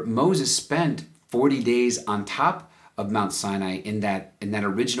remember, Moses spent 40 days on top of Mount Sinai in that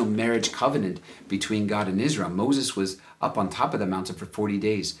original marriage covenant between God and Israel. Moses was up on top of the mountain for 40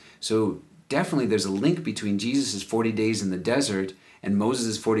 days. So definitely there's a link between Jesus' 40 days in the desert and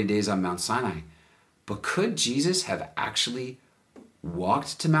Moses' 40 days on Mount Sinai. But could Jesus have actually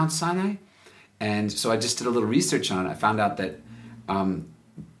walked to Mount Sinai? And so I just did a little research on it. I found out that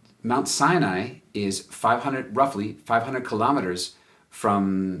Mount Sinai is roughly 500 kilometers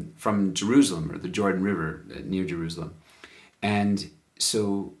from Jerusalem, or the Jordan River near Jerusalem. And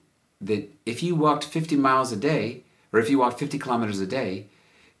so that if you walked 50 miles a day, or if you walked 50 kilometers a day,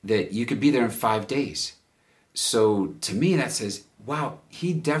 that you could be there in 5 days. So to me that says, wow,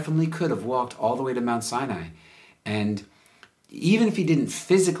 he definitely could have walked all the way to Mount Sinai. And even if he didn't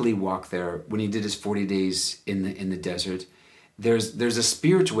physically walk there when he did his 40 days in the desert, there's a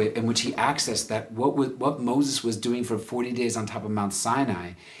spiritual way in which he accessed that what Moses was doing for 40 days on top of Mount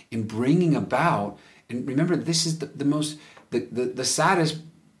Sinai in bringing about. And remember, this is the saddest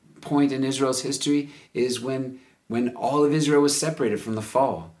point in Israel's history is when all of Israel was separated from the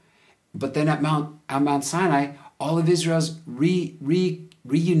fall. But then at Mount Sinai, all of Israel's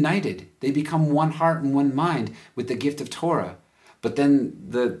reunited. They become one heart and one mind with the gift of Torah. But then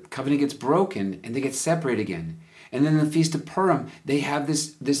the covenant gets broken and they get separated again. And then in the Feast of Purim, they have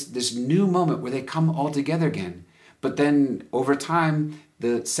this new moment where they come all together again. But then over time,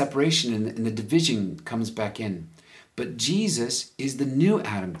 the separation and the division comes back in. But Jesus is the new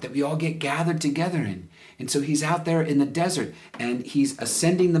Adam that we all get gathered together in. And so he's out there in the desert and he's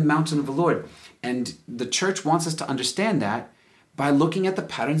ascending the mountain of the Lord. And the church wants us to understand that by looking at the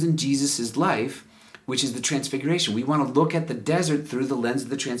patterns in Jesus' life, which is the transfiguration. We want to look at the desert through the lens of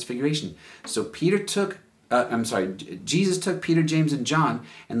the transfiguration. So Jesus took Peter, James, and John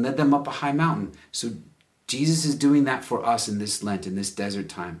and led them up a high mountain. So Jesus is doing that for us in this Lent, in this desert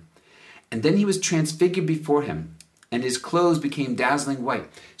time. And then he was transfigured before him, and his clothes became dazzling white.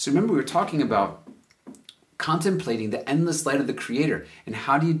 So remember, we were talking about contemplating the endless light of the Creator. And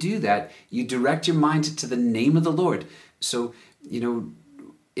how do you do that? You direct your mind to the name of the Lord. So,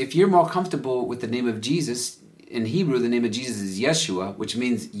 if you're more comfortable with the name of Jesus, in Hebrew, the name of Jesus is Yeshua, which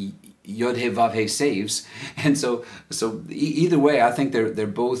means Yod He Vav He saves. And so either way, I think they're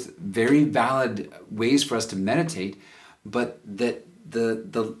both very valid ways for us to meditate, but that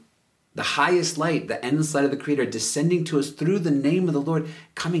the highest light, the endless light of the Creator, descending to us through the name of the Lord,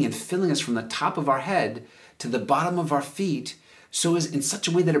 coming and filling us from the top of our head to the bottom of our feet, so is in such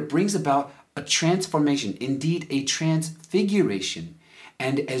a way that it brings about a transformation, indeed a transfiguration.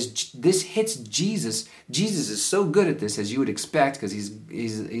 And as this hits Jesus is so good at this, as you would expect, because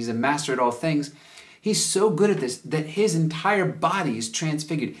he's a master at all things. He's so good at this that his entire body is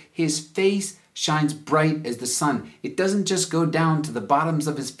transfigured. His face shines bright as the sun. It doesn't just go down to the bottoms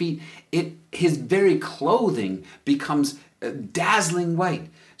of his feet. His very clothing becomes dazzling white.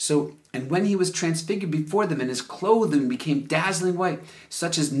 So, and when he was transfigured before them, and his clothing became dazzling white,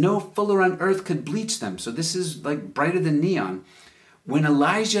 such as no fuller on earth could bleach them. So this is like brighter than neon. When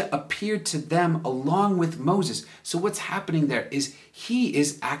Elijah appeared to them along with Moses. So what's happening there is he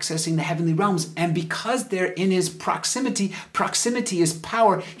is accessing the heavenly realms. And because they're in his proximity is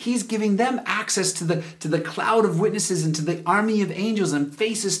power, he's giving them access to the cloud of witnesses and to the army of angels, and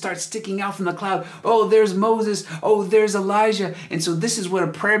faces start sticking out from the cloud. Oh, there's Moses. Oh, there's Elijah. And so this is what a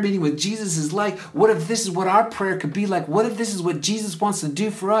prayer meeting with Jesus is like. What if this is what our prayer could be like? What if this is what Jesus wants to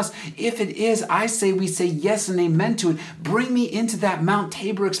do for us? If it is, we say yes and amen to it. Bring me into that Mount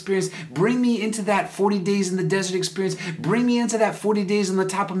Tabor experience. Bring me into that 40 days in the desert experience. Bring me into that 40 days on the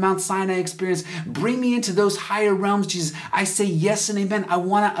top of Mount Sinai experience. Bring me into those higher realms, Jesus. I say yes and amen. I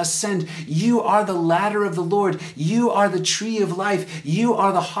want to ascend. You are the ladder of the Lord. You are the tree of life. You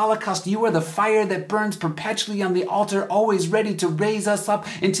are the Holocaust. You are the fire that burns perpetually on the altar, always ready to raise us up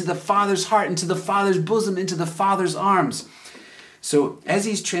into the Father's heart, into the Father's bosom, into the Father's arms. So as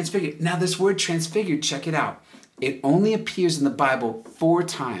he's transfigured, now this word transfigured, check it out. It only appears in the Bible 4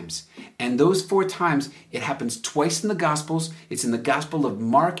 times. And those 4 times, it happens twice in the Gospels. It's in the Gospel of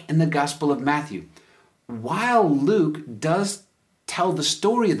Mark and the Gospel of Matthew. While Luke does tell the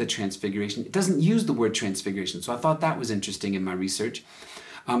story of the transfiguration, it doesn't use the word transfiguration. So I thought that was interesting in my research.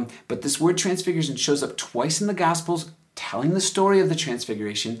 But this word transfiguration shows up twice in the Gospels, telling the story of the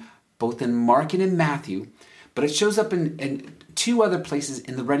transfiguration, both in Mark and in Matthew. But it shows up in 2 other places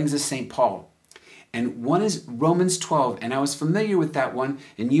in the writings of St. Paul. And one is Romans 12, and I was familiar with that one,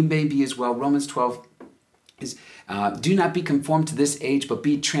 and you may be as well. Romans 12 is, do not be conformed to this age, but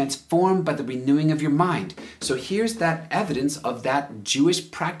be transformed by the renewing of your mind. So here's that evidence of that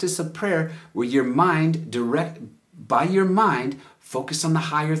Jewish practice of prayer, where your mind, by your mind, focus on the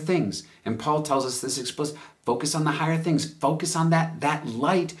higher things. And Paul tells us this explicitly, focus on the higher things. Focus on that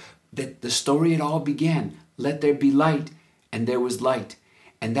light, that the story it all began. Let there be light, and there was light.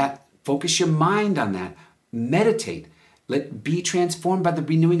 And that, focus your mind on that. Meditate. Be transformed by the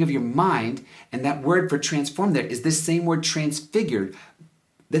renewing of your mind. And that word for transformed there is this same word transfigured.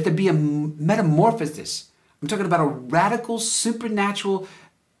 Let there be a metamorphosis. I'm talking about a radical supernatural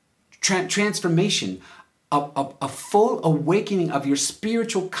transformation, a full awakening of your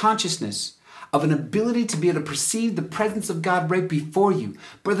spiritual consciousness, of an ability to be able to perceive the presence of God right before you.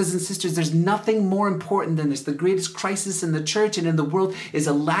 Brothers and sisters, there's nothing more important than this. The greatest crisis in the church and in the world is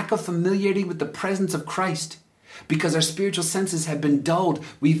a lack of familiarity with the presence of Christ. Because our spiritual senses have been dulled.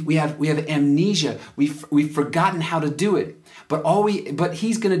 We have amnesia. We've forgotten how to do it. But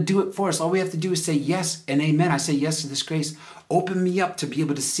he's going to do it for us. All we have to do is say yes and amen. I say yes to this grace. Open me up to be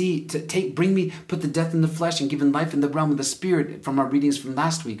able to see, put the death in the flesh and give life in the realm of the spirit from our readings from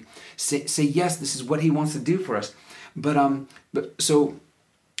last week. Say yes, this is what he wants to do for us. So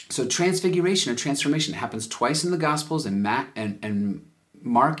transfiguration or transformation happens twice in the Gospels, in and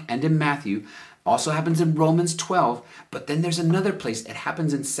Mark and in Matthew. Also happens in Romans 12, but then there's another place. It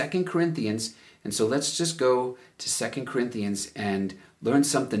happens in 2 Corinthians. And so let's just go to 2 Corinthians and learn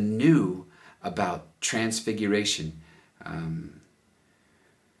something new about transfiguration. Pardon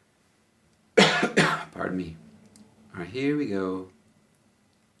me. All right, here we go.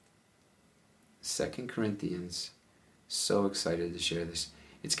 2 Corinthians. So excited to share this.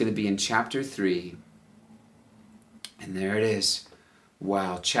 It's going to be in chapter 3. And there it is.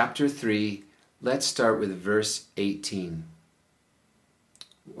 Wow, chapter 3. Let's start with verse 18.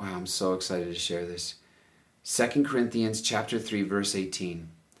 Wow, I'm so excited to share this. 2 Corinthians chapter 3, verse 18.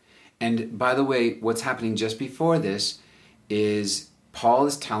 And by the way, what's happening just before this is Paul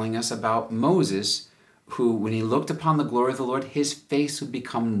is telling us about Moses, who, when he looked upon the glory of the Lord, his face would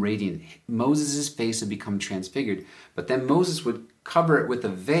become radiant. Moses' face would become transfigured. But then Moses would cover it with a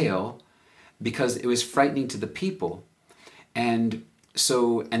veil because it was frightening to the people.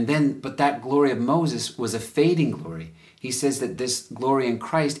 But that glory of Moses was a fading glory. He says that this glory in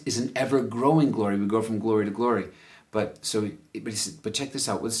Christ is an ever-growing glory. We go from glory to glory. But check this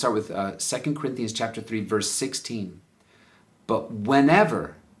out. Let's start with 2 Corinthians chapter 3, verse 16. But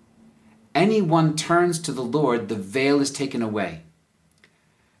whenever anyone turns to the Lord, the veil is taken away.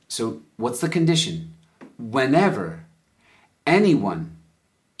 So what's the condition? Whenever anyone.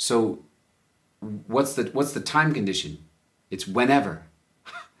 So what's the time condition? It's whenever.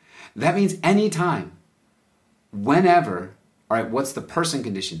 That means any time. Whenever. All right, what's the person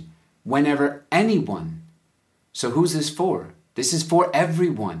condition? Whenever anyone. So who's this for? This is for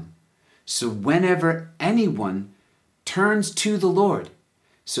everyone. So whenever anyone turns to the Lord.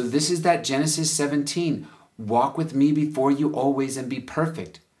 So this is that Genesis 17. Walk with me before you always and be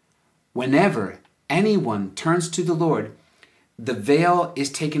perfect. Whenever anyone turns to the Lord, the veil is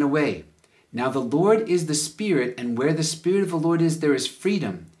taken away. Now the Lord is the Spirit, and where the Spirit of the Lord is, there is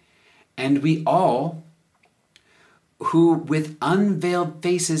freedom. And we all who with unveiled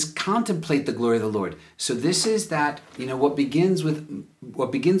faces contemplate the glory of the Lord. So this is that, what begins with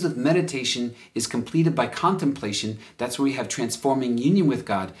meditation is completed by contemplation. That's where we have transforming union with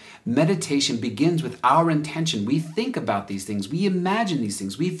God. Meditation begins with our intention. We think about these things. We imagine these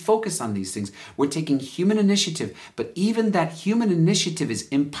things. We focus on these things. We're taking human initiative. But even that human initiative is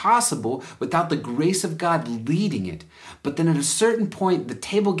impossible without the grace of God leading it. But then at a certain point, the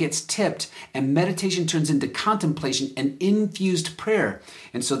table gets tipped and meditation turns into contemplation and infused prayer.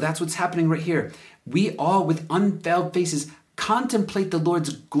 And so that's what's happening right here. We all, with unveiled faces, contemplate the Lord's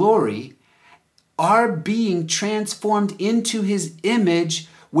glory, are being transformed into his image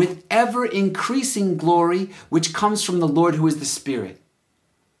with ever-increasing glory, which comes from the Lord who is the Spirit.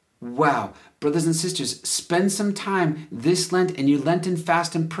 Wow. Brothers and sisters, spend some time this Lent and your Lenten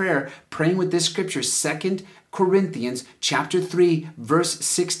fast and prayer praying with this scripture, 2 Corinthians chapter 3, verse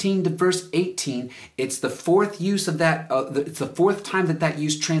 16 to verse 18. It's the fourth use of that. It's the fourth time that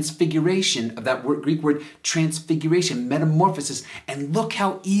used transfiguration, of that Greek word transfiguration, metamorphosis. And look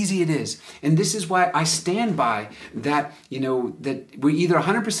how easy it is. And this is why I stand by that, that we're either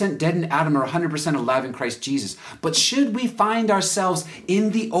 100% dead in Adam or 100% alive in Christ Jesus. But should we find ourselves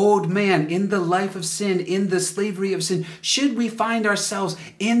in the old man, in the life of sin, in the slavery of sin, should we find ourselves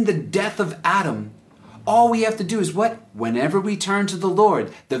in the death of Adam, all we have to do is what? Whenever we turn to the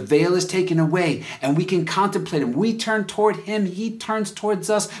Lord, the veil is taken away and we can contemplate him. We turn toward him. He turns towards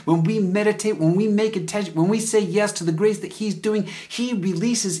us. When we meditate, when we make intention, when we say yes to the grace that he's doing, he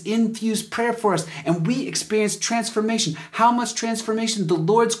releases infused prayer for us and we experience transformation. How much transformation? The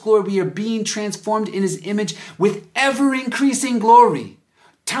Lord's glory. We are being transformed in his image with ever increasing glory.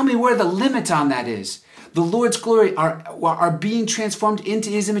 Tell me where the limit on that is. The Lord's glory are being transformed into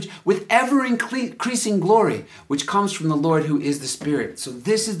his image with ever increasing glory, which comes from the Lord who is the Spirit. So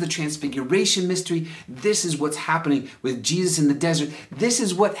this is the transfiguration mystery. This is what's happening with Jesus in the desert. This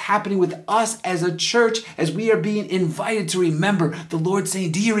is what's happening with us as a church as we are being invited to remember. The Lord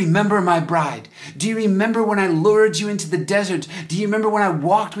saying, do you remember my bride? Do you remember when I lured you into the desert? Do you remember when I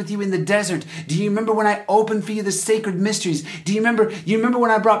walked with you in the desert? Do you remember when I opened for you the sacred mysteries? Do you remember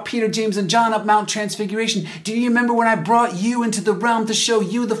when I brought Peter, James, and John up Mount Transfiguration? Do you remember when I brought you into the realm to show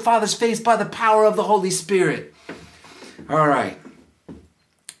you the Father's face by the power of the Holy Spirit? All right.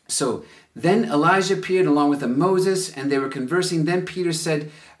 So then Elijah appeared along with Moses, and they were conversing. Then Peter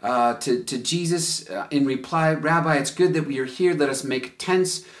said to Jesus in reply, Rabbi, it's good that we are here. Let us make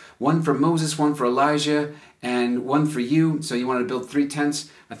tents, one for Moses, one for Elijah, and one for you. So you want to build 3 tents.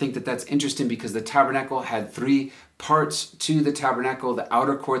 I think that's interesting because the tabernacle had 3 parts to the tabernacle: the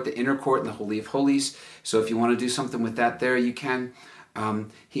outer court, the inner court, and the Holy of Holies. So if you want to do something with that there, you can.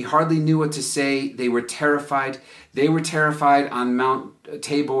 He hardly knew what to say. They were terrified. They were terrified on Mount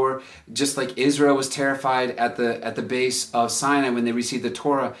Tabor, just like Israel was terrified at the base of Sinai when they received the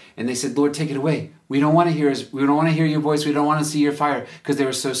Torah. And they said, Lord, take it away. We don't want to hear your voice. We don't want to see your fire, because they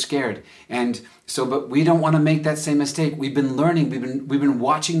were so scared. And so, but we don't want to make that same mistake. We've been learning. We've been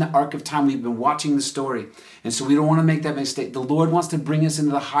watching the arc of time. We've been watching the story. And so we don't want to make that mistake. The Lord wants to bring us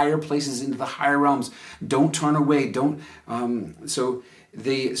into the higher places, into the higher realms. Don't turn away. So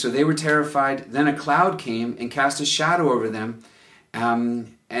they were terrified. Then a cloud came and cast a shadow over them.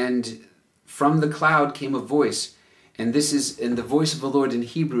 And from the cloud came a voice. And the voice of the Lord in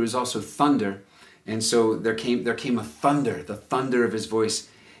Hebrew is also thunder. And so there came a thunder, the thunder of his voice.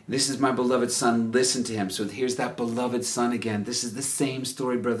 This is my beloved son, listen to him. So here's that beloved son again. This is the same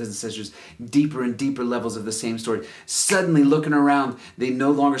story, brothers and sisters, deeper and deeper levels of the same story. Suddenly looking around, they no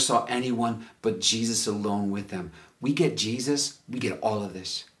longer saw anyone but Jesus alone with them. We get Jesus, we get all of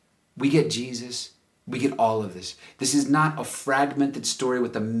this. We get Jesus, we get all of this. This is not a fragmented story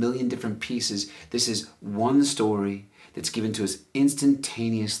with a million different pieces. This is one story that's given to us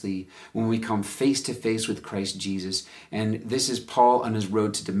instantaneously when we come face to face with Christ Jesus. And this is Paul on his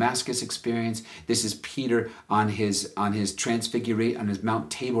road to Damascus experience. This is Peter on his transfiguration, on his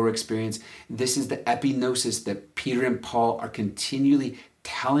Mount Tabor experience. This is the epignosis that Peter and Paul are continually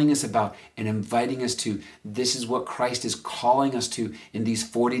telling us about and inviting us to. This is what Christ is calling us to in these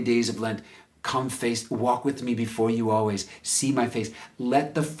 40 days of Lent. Come walk with me before you always. See my face.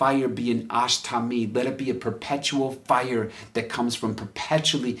 Let the fire be an ash tamid. Let it be a perpetual fire that comes from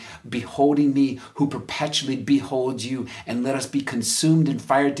perpetually beholding me, who perpetually beholds you. And let us be consumed in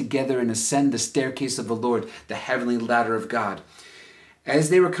fire together and ascend the staircase of the Lord, the heavenly ladder of God.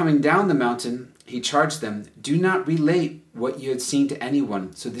 As they were coming down the mountain, he charged them, do not relate what you had seen to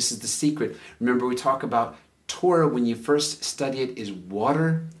anyone. So this is the secret. Remember, we talk about Torah when you first study it is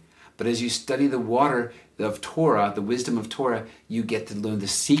water. But as you study the water of Torah, the wisdom of Torah, you get to learn the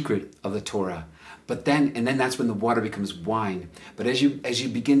secret of the Torah. But then that's when the water becomes wine. But as you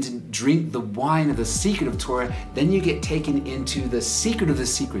begin to drink the wine of the secret of Torah, then you get taken into the secret of the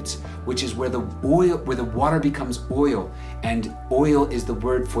secrets, which is where the water becomes oil. And oil is the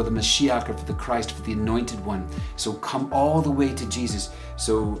word for the Mashiach, or for the Christ, for the anointed one. So come all the way to Jesus.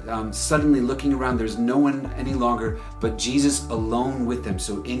 So suddenly looking around, there's no one any longer but Jesus alone with them.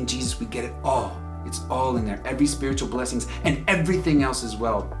 So in Jesus we get it all. It's all in there. Every spiritual blessings and everything else as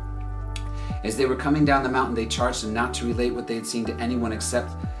well. As they were coming down the mountain, they charged them not to relate what they had seen to anyone except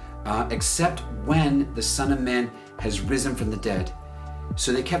when the Son of Man has risen from the dead.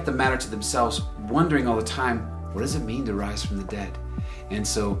 So they kept the matter to themselves, wondering all the time, what does it mean to rise from the dead? And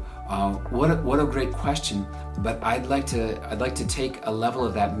so what a great question. But I'd like to take a level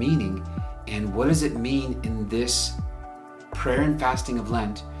of that meaning, and what does it mean in this prayer and fasting of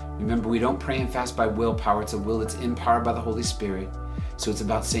Lent? Remember, we don't pray and fast by willpower. It's a will that's empowered by the Holy Spirit. So it's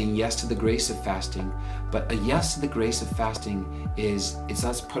about saying yes to the grace of fasting. But a yes to the grace of fasting it's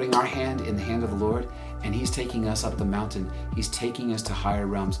us putting our hand in the hand of the Lord, and He's taking us up the mountain. He's taking us to higher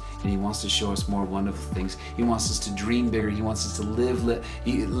realms, and He wants to show us more wonderful things. He wants us to dream bigger. He wants us to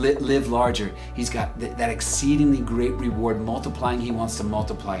live larger. He's got that exceedingly great reward multiplying. He wants to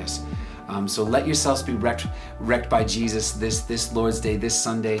multiply us. So let yourselves be wrecked by Jesus this Lord's Day, this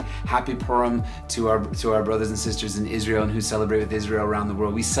Sunday. Happy Purim to our brothers and sisters in Israel and who celebrate with Israel around the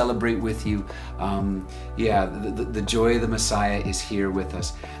world. We celebrate with you. The joy of the Messiah is here with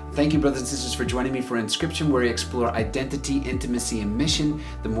us. Thank you, brothers and sisters, for joining me for Inscription, where we explore identity, intimacy, and mission.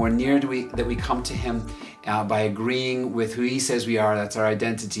 The more near that we come to Him by agreeing with who He says we are, that's our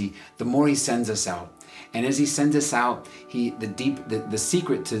identity, the more He sends us out. And as he sends us out, the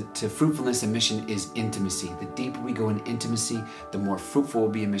secret to fruitfulness and mission is intimacy. The deeper we go in intimacy, the more fruitful will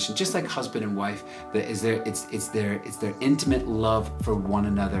be a mission. Just like husband and wife, it's their intimate love for one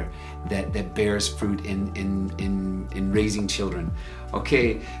another that bears fruit in raising children.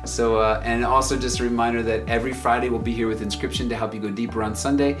 Okay, so and also just a reminder that every Friday we'll be here with Inscription to help you go deeper on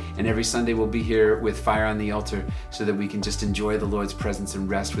Sunday, and every Sunday we'll be here with Fire on the Altar so that we can just enjoy the Lord's presence and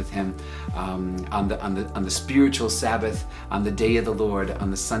rest with Him on the spiritual Sabbath, on the day of the Lord, on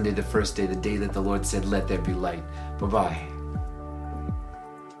the Sunday, the first day, the day that the Lord said, "Let there be light." Bye-bye.